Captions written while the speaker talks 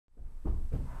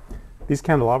These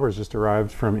candelabras just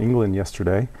arrived from England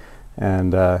yesterday,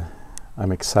 and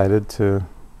I'm excited to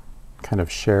kind of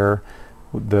share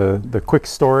the quick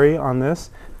story on this.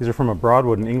 These are from a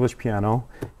Broadwood, an English piano,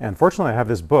 and fortunately I have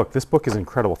this book. This book is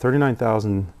incredible.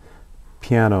 39,000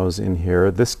 pianos in here.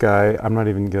 This guy, I'm not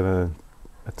even going to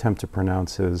attempt to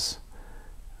pronounce his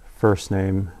first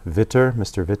name, Witter,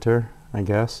 Mr. Witter, I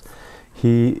guess.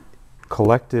 He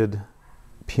collected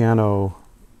piano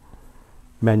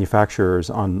manufacturers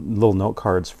on little note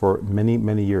cards for many,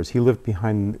 many years. He lived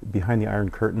behind the Iron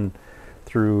Curtain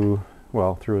through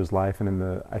his life, and in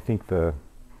I'm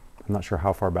not sure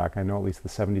how far back, I know at least the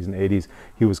 70s and 80s,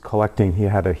 he was collecting. He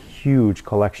had a huge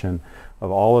collection of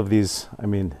all of these, I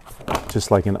mean, just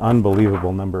like an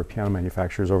unbelievable number of piano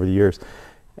manufacturers over the years.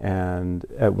 And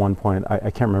at one point,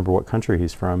 I can't remember what country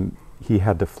he's from, he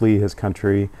had to flee his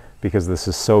country because this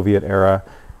is Soviet era,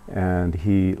 and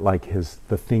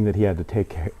the thing that he had to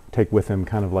take with him,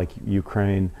 kind of like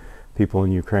Ukraine, people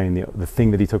in Ukraine, the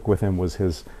thing that he took with him was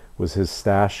his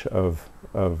stash of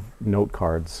note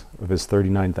cards, of his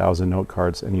 39,000 note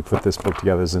cards, and he put this book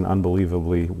together as an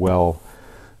unbelievably well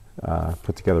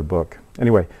put together book.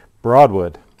 Anyway,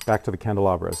 Broadwood, back to the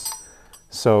candelabras.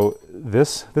 So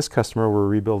this customer, we're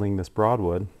rebuilding this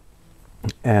Broadwood,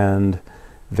 and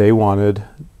they wanted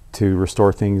to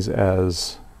restore things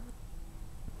as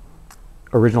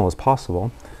original as possible.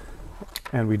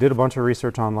 And we did a bunch of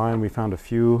research online. We found a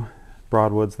few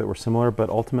Broadwoods that were similar, but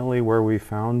ultimately where we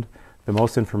found the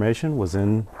most information was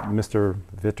in Mr.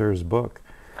 Witter's book.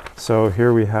 So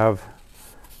here we have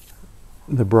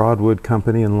the Broadwood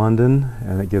Company in London,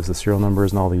 and it gives the serial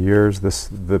numbers and all the years.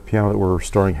 The piano that we're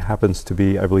restoring happens to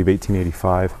be, I believe,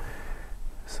 1885,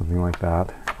 something like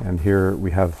that. And here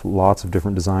we have lots of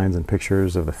different designs and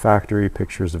pictures of the factory,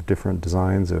 pictures of different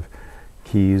designs of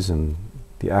keys and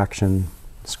the action,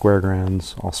 square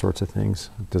grands, all sorts of things,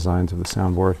 designs of the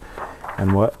soundboard.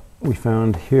 And what we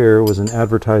found here was an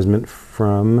advertisement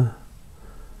from,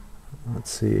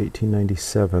 let's see,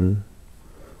 1897.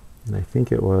 And I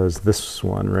think it was this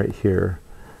one right here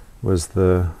was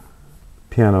the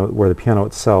piano, where the piano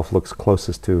itself looks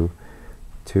closest to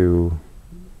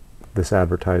this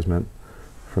advertisement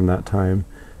from that time.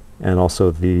 And also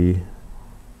the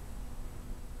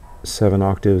 7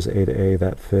 octaves, A to A,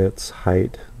 that fits,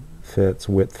 height fits,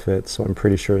 width fits, so I'm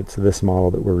pretty sure it's this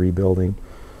model that we're rebuilding.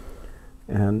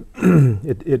 And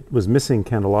it was missing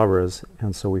candelabras,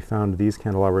 and so we found these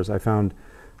candelabras. I found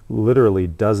literally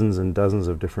dozens and dozens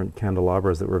of different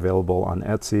candelabras that were available on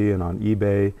Etsy and on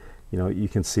eBay. You know, you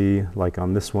can see, like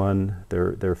on this one,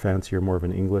 they're fancier, more of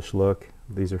an English look.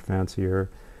 These are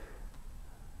fancier,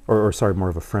 or sorry, more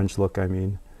of a French look, I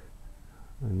mean.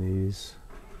 And these,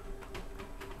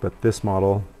 but this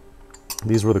model,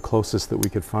 these were the closest that we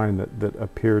could find that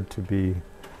appeared to be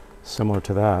similar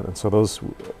to that. And so those,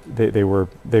 they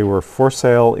were for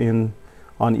sale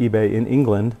on eBay in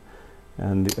England,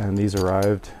 and these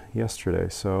arrived yesterday.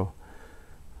 So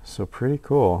pretty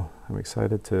cool. I'm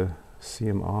excited to see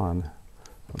them on.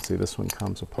 Let's see, this one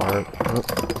comes apart. Oh.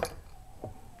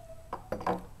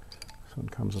 This one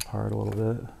comes apart a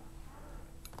little bit.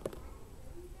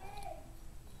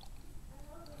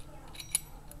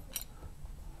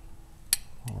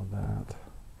 All of that.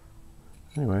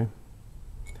 Anyway,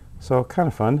 so kind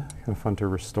of fun to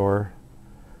restore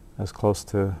as close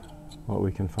to what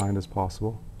we can find as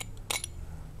possible.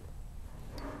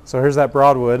 So here's that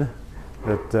Broadwood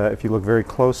that if you look very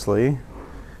closely,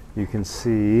 you can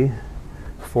see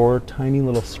 4 tiny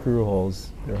little screw holes.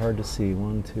 They're hard to see,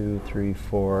 1, 2, 3,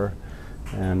 4,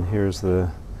 and here's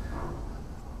the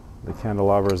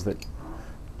candelabras that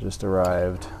just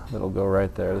arrived. That'll go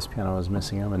right there. This piano is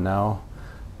missing them, and now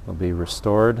they'll be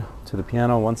restored to the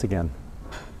piano once again.